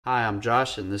Hi, I'm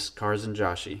Josh, and this is Cars and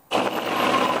Joshy.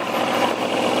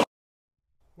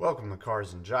 Welcome to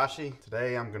Cars and Joshy.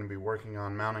 Today I'm going to be working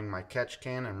on mounting my catch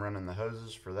can and running the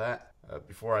hoses for that.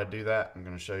 Before I do that, I'm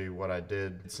going to show you what I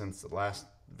did since the last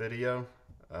video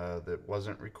that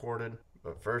wasn't recorded.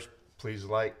 But first, please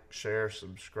like, share,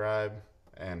 subscribe,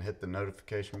 and hit the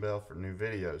notification bell for new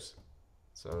videos.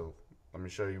 So let me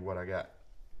show you what I got.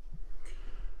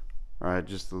 Alright,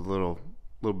 just a little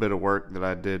bit of work that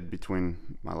I did between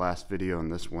my last video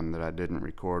and this one that I didn't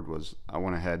record was I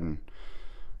went ahead and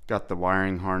got the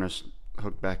wiring harness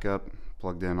hooked back up,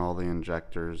 plugged in all the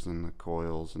injectors and the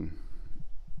coils and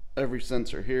every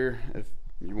sensor here. If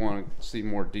you want to see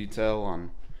more detail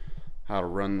on how to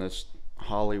run this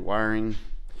Holley wiring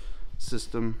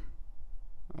system,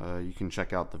 you can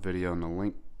check out the video in the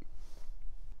link.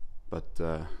 But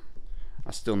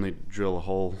I still need to drill a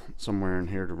hole somewhere in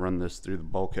here to run this through the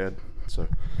bulkhead, so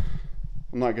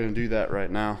I'm not going to do that right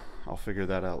now. I'll figure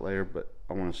that out later, but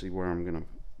I want to see where I'm going to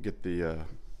get the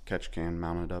catch can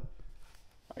mounted up.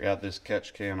 I got this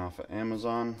catch can off of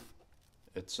Amazon.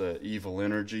 It's a Evil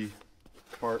Energy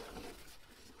part,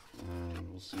 and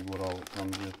we'll see what all it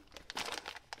comes with.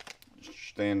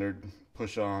 Standard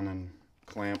push on and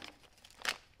clamp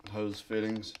hose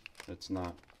fittings. It's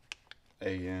not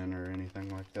AN or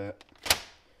anything like that.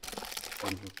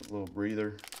 Comes with a little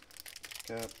breather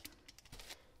cap,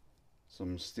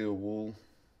 some steel wool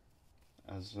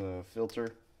as a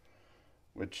filter,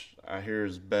 which I hear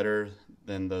is better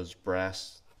than those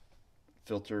brass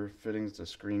filter fittings, the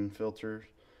screen filters,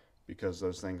 because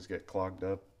those things get clogged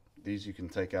up. These you can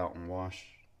take out and wash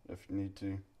if you need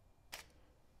to.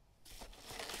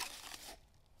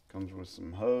 Comes with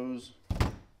some hose,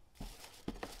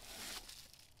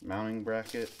 mounting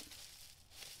bracket,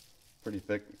 pretty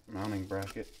thick mounting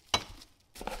bracket,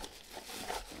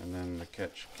 and then the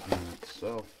catch can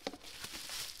itself.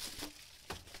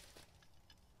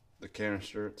 The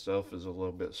canister itself is a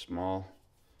little bit small.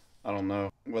 I don't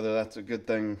know whether that's a good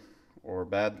thing or a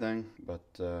bad thing, but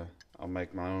I'll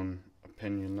make my own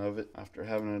opinion of it after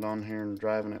having it on here and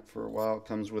driving it for a while. It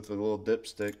comes with a little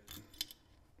dipstick.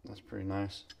 That's pretty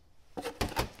nice.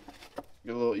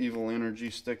 Get a little Evil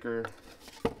Energy sticker,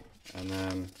 and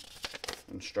then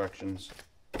instructions.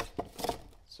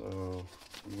 So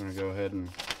I'm going to go ahead and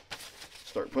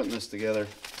start putting this together,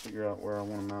 figure out where I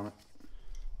want to mount it.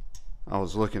 I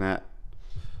was looking at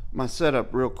my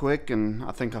setup real quick, and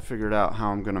I think I figured out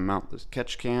how I'm going to mount this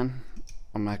catch can.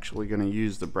 I'm actually going to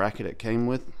use the bracket it came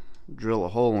with, drill a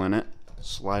hole in it,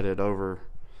 slide it over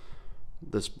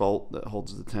this bolt that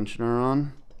holds the tensioner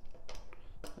on,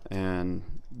 and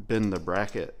bend the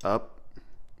bracket up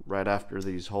right after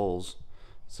these holes,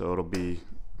 so it'll be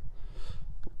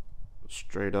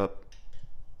straight up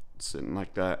sitting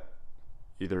like that.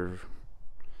 Either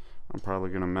I'm probably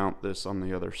going to mount this on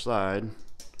the other side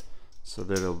so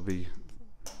that it'll be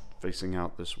facing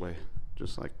out this way,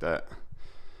 just like that.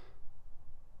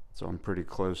 So I'm pretty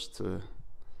close to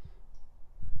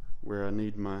where I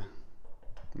need my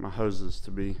hoses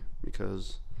to be,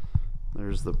 because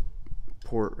there's the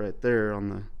port right there on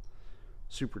the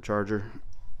supercharger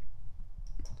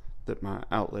that my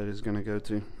outlet is going to go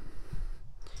to.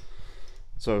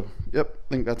 So yep, I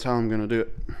think that's how I'm going to do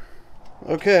it.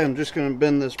 Okay, I'm just going to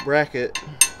bend this bracket.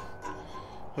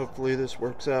 Hopefully this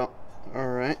works out all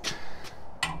right.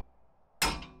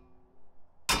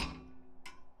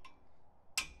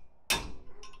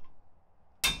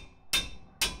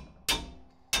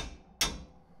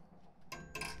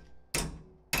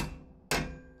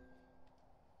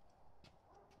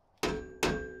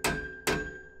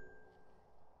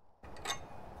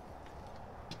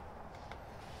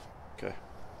 Okay.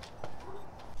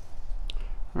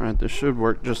 Alright, this should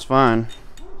work just fine.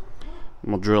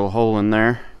 We'll drill a hole in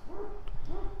there,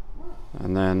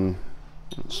 and then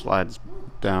it slides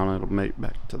down, it'll mate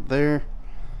back to there,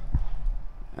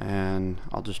 and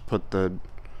I'll just put the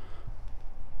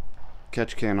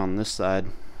catch can on this side.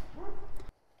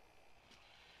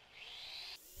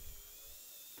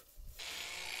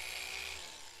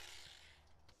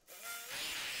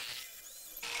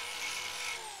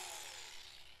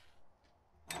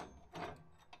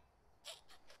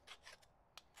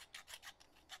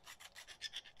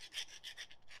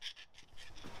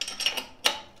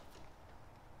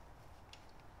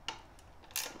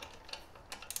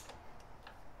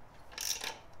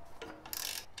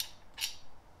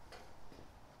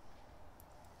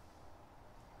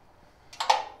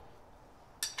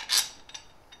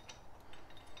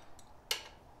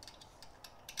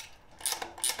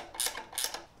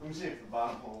 Let me see if the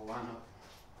bottom hole will line up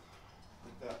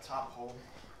with that top hole.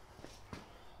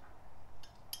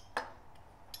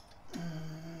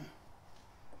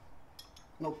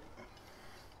 Nope.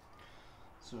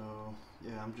 So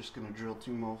yeah, I'm just gonna drill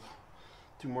two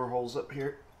more holes up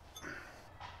here.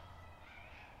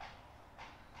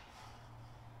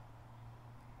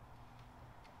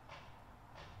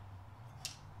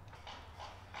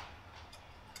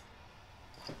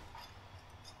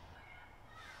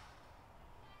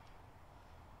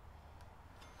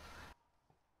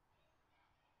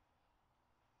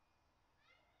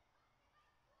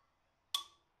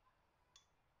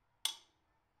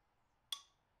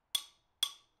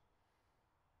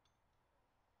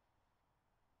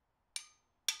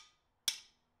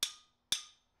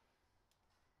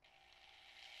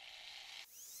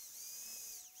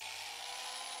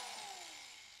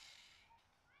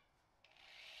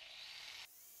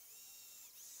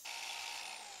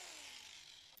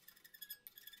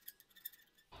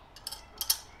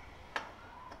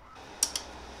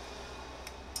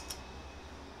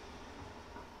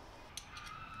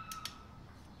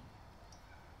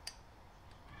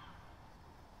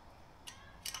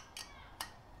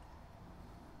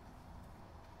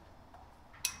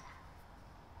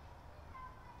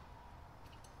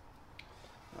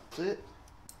 That's it.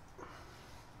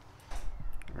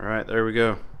 All right, there we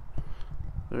go.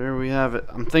 There we have it.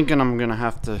 I'm thinking I'm gonna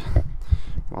have to,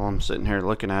 while I'm sitting here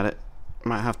looking at it, I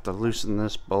might have to loosen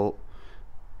this bolt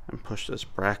and push this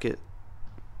bracket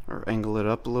or angle it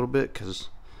up a little bit, because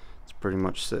it's pretty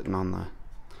much sitting on the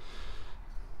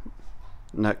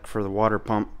neck for the water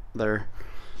pump there,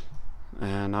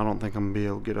 and I don't think I'm gonna be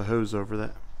able to get a hose over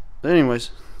that. But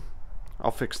anyways,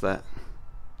 I'll fix that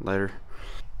later.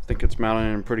 I think it's mounted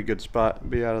in a pretty good spot.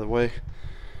 Be out of the way.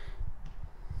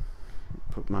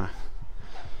 Put my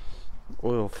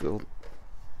oil fill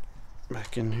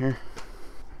back in here.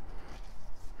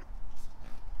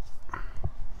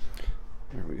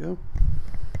 There we go.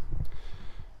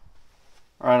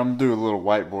 Alright, I'm gonna do a little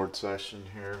whiteboard session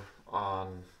here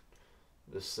on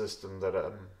this system that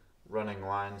I'm running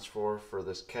lines for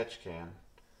this catch can.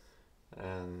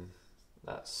 And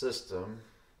that system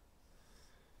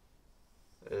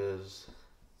is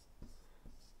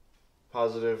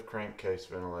positive crankcase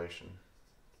ventilation.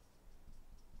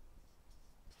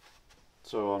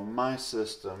 So on my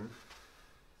system,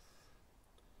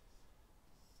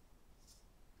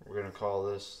 we're going to call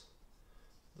this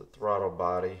the throttle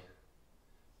body,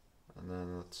 and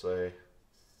then let's say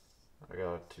I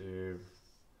got a tube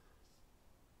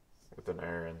with an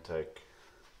air intake,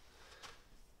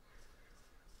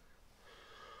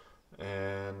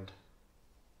 and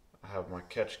I have my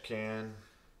catch can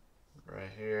right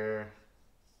here,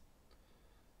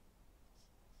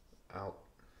 out,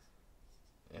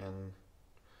 and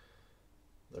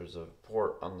there's a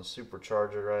port on the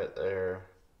supercharger right there,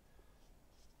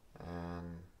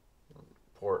 and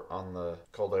a port on the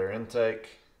cold air intake.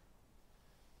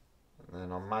 And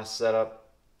then on my setup,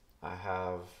 I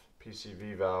have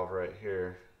PCV valve right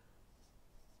here,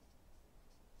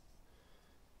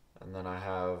 and then I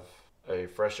have a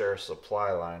fresh air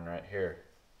supply line right here.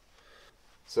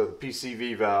 So the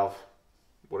PCV valve,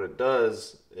 what it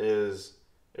does is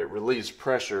it relieves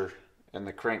pressure in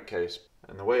the crankcase.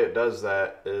 And the way it does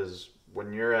that is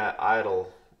when you're at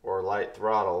idle or light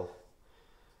throttle,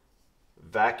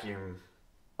 vacuum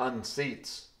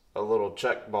unseats a little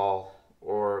check ball,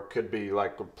 or it could be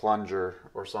like a plunger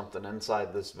or something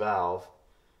inside this valve.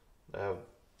 They have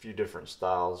a few different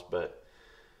styles, but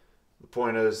the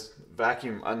point is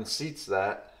vacuum unseats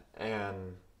that,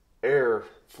 and air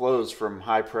flows from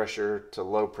high pressure to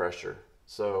low pressure.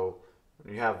 So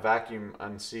when you have vacuum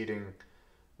unseating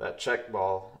that check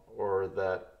ball or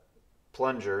that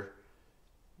plunger,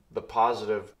 the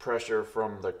positive pressure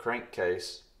from the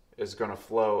crankcase is going to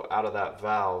flow out of that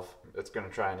valve. It's going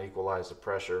to try and equalize the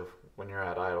pressure when you're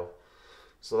at idle.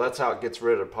 So that's how it gets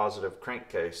rid of positive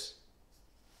crankcase.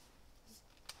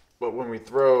 But when we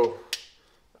throw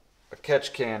a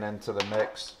catch can into the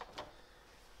mix,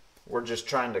 we're just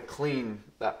trying to clean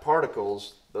those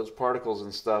particles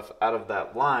and stuff out of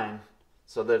that line,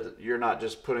 so that you're not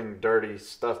just putting dirty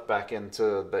stuff back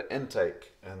into the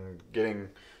intake and getting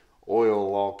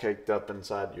oil all caked up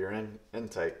inside your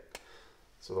intake.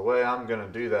 So the way I'm going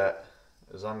to do that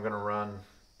is I'm going to run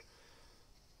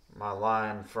my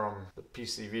line from the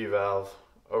PCV valve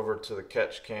over to the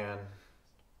catch can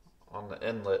on the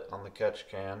inlet on the catch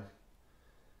can,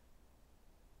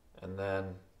 and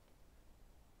then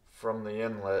from the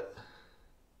inlet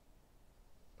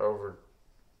over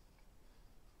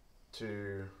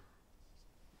to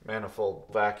manifold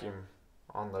vacuum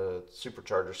on the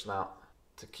supercharger snout.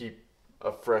 To keep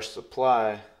a fresh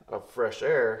supply of fresh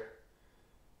air,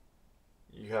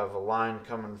 you have a line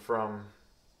coming from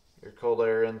your cold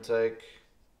air intake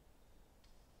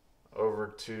over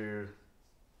to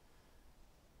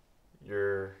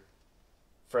your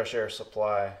fresh air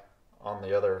supply on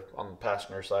the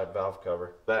passenger side valve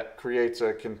cover. That creates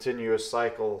a continuous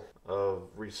cycle of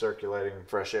recirculating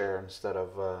fresh air instead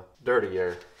of dirty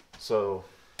air. So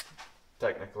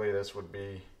technically this would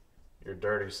be your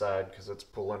dirty side because it's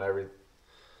pulling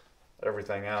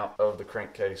everything out of the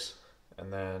crankcase,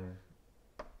 and then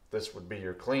this would be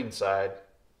your clean side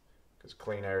because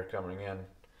clean air coming in.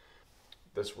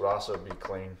 This would also be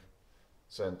clean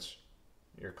since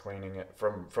you're cleaning it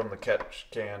from the catch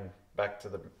can back to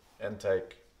the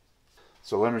intake.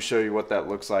 So let me show you what that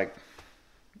looks like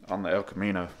on the El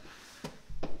Camino.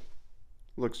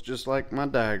 Looks just like my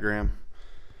diagram.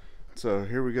 So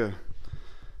here we go.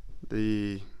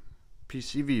 The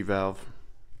PCV valve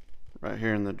right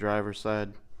here in the driver's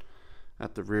side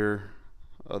at the rear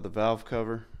of the valve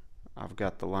cover. I've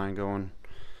got the line going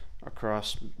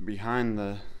across behind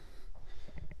the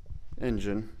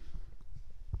engine,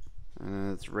 and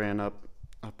then it's ran up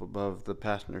above the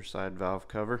passenger side valve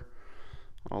cover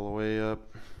all the way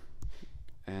up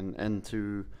and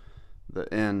into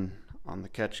the N on the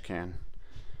catch can.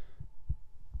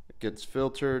 It gets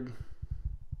filtered,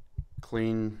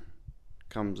 clean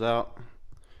comes out,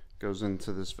 goes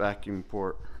into this vacuum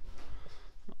port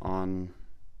on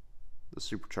the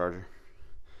supercharger,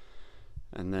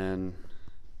 and then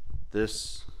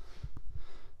this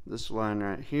line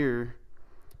right here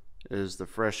is the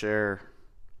fresh air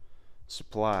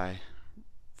supply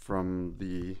from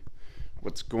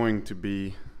what's going to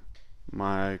be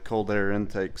my cold air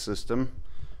intake system,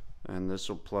 and this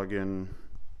will plug in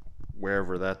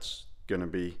wherever that's gonna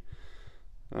be.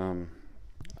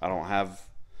 I don't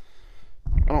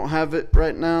have it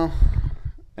right now,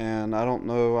 and I don't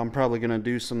know. I'm probably gonna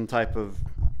do some type of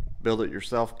build it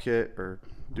yourself kit or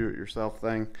do it yourself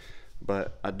thing,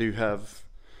 but I do have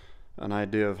an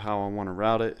idea of how I want to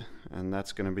route it, and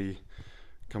that's going to be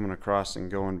coming across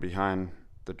and going behind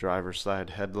the driver's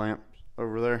side headlamp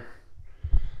over there.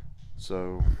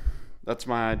 So that's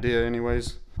my idea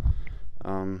anyways.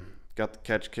 Got the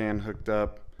catch can hooked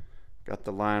up, got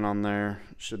the line on there.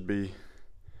 Should be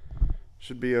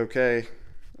okay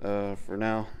for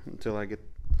now until I get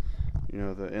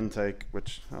the intake,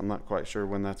 which I'm not quite sure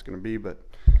when that's going to be. But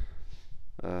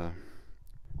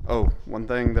oh, one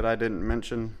thing that I didn't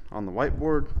mention on the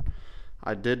whiteboard,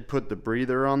 I did put the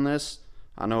breather on this.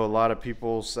 I know a lot of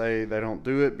people say they don't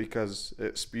do it because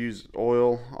it spews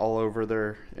oil all over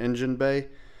their engine bay,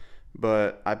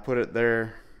 but I put it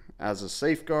there as a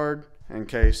safeguard in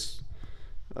case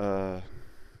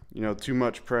too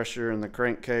much pressure in the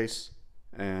crankcase,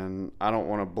 and I don't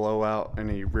want to blow out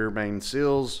any rear main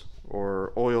seals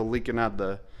or oil leaking out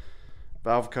the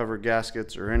valve cover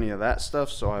gaskets or any of that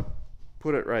stuff. So I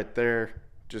put it right there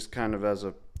just kind of as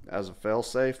a fail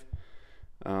safe.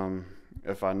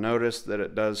 If I notice that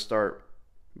it does start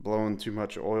blowing too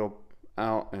much oil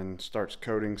out and starts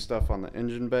coating stuff on the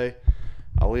engine bay,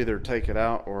 I'll either take it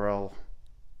out or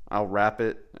I'll wrap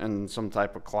it in some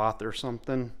type of cloth or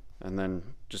something, and then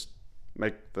just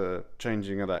make the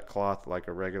changing of that cloth like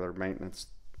a regular maintenance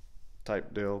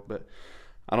type deal. But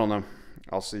I don't know.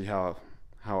 I'll see how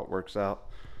it works out.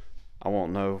 I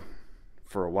won't know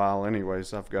for a while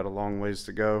anyways. I've got a long ways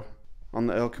to go on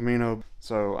the El Camino,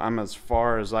 so I'm as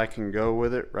far as I can go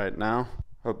with it right now.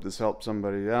 Hope this helps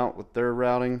somebody out with their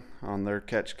routing on their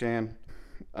catch can.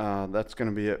 That's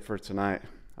gonna be it for tonight.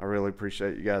 I really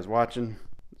appreciate you guys watching.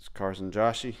 It's Cars and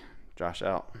Joshy. Josh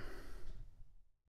out.